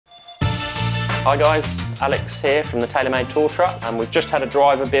Hi guys, Alex here from the TaylorMade tour truck, and we've just had a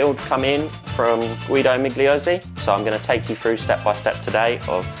driver build come in from Guido Migliozzi, so I'm going to take you through step by step today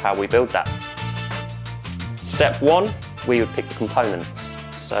of how we build that. Step 1, we would pick the components.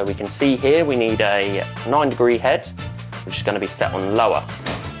 So we can see here we need a 9-degree head, which is going to be set on lower.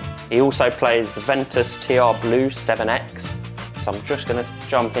 He also plays the Ventus TR Blue 7X, so I'm just going to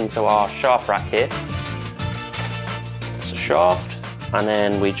jump into our shaft rack here. It's a shaft. And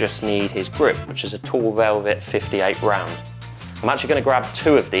then we just need his grip, which is a tall velvet 58 round. I'm actually going to grab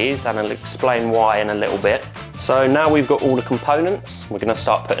 2 of these and I'll explain why in a little bit. So now we've got all the components, we're going to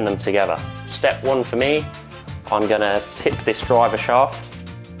start putting them together. Step 1 for me, I'm going to tip this driver shaft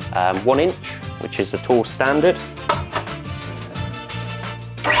 1 inch, which is the tool standard.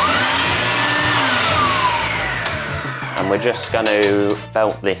 And we're just going to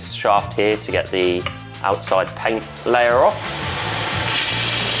belt this shaft here to get the outside paint layer off.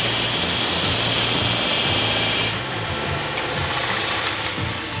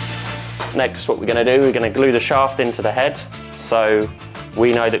 Next, what we're going to do, we're going to glue the shaft into the head. So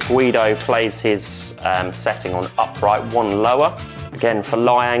we know that Guido plays his setting on upright, 1 lower. Again, for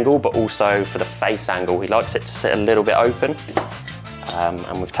lie angle, but also for the face angle. He likes it to sit a little bit open.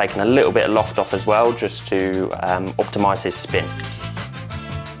 And we've taken a little bit of loft off as well, just to optimize his spin.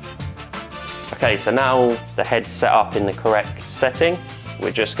 Okay, so now the head's set up in the correct setting.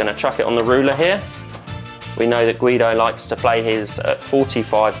 We're just going to chuck it on the ruler here. We know that Guido likes to play his at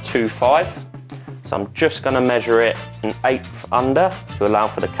 45.25, so I'm just going to measure it an 1/8 under to allow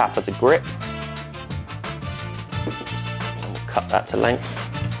for the cap of the grip. And we'll cut that to length.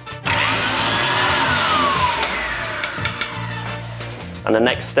 And the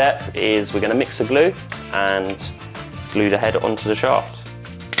next step is we're going to mix the glue and glue the head onto the shaft.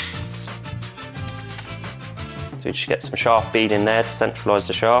 So we just get some shaft bead in there to centralise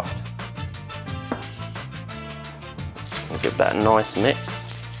the shaft. Give that a nice mix,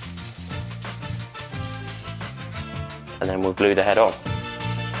 and then we'll glue the head on.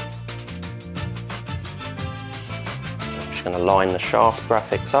 I'm just going to line the shaft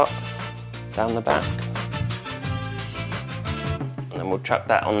graphics up down the back, and then we'll chuck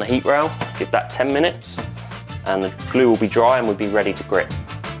that on the heat rail, give that 10 minutes, and the glue will be dry and we'll be ready to grip.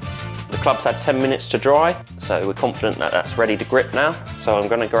 The club's had 10 minutes to dry, so we're confident that that's ready to grip now. So I'm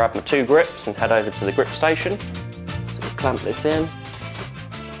going to grab my 2 grips and head over to the grip station. Clamp this in.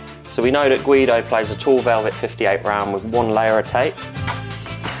 So we know that Guido plays a tall velvet 58 round with 1 layer of tape.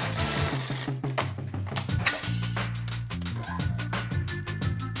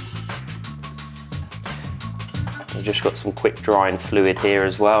 We've just got some quick drying fluid here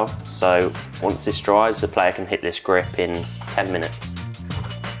as well, so once this dries the player can hit this grip in 10 minutes.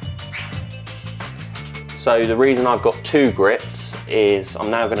 So the reason I've got 2 grips is I'm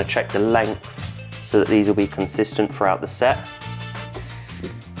now going to check the length so that these will be consistent throughout the set.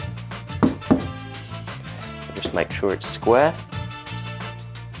 Just make sure it's square.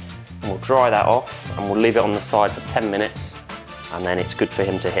 And we'll dry that off and we'll leave it on the side for 10 minutes and then it's good for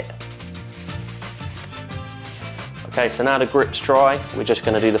him to hit. Okay, so now the grip's dry, we're just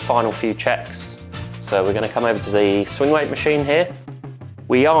going to do the final few checks. So we're going to come over to the swing weight machine here.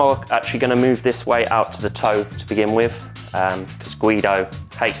 We are actually going to move this weight out to the toe to begin with, because Guido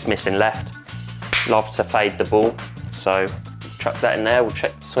hates missing left. Love to fade the ball, so chuck that in there. We'll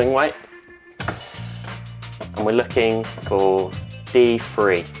check the swing weight, and we're looking for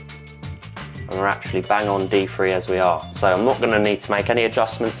D3, and we're actually bang on D3 as we are. So I'm not going to need to make any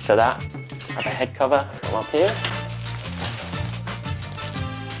adjustments to that. Grab a head cover from up here.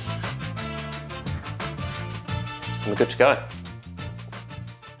 And we're good to go.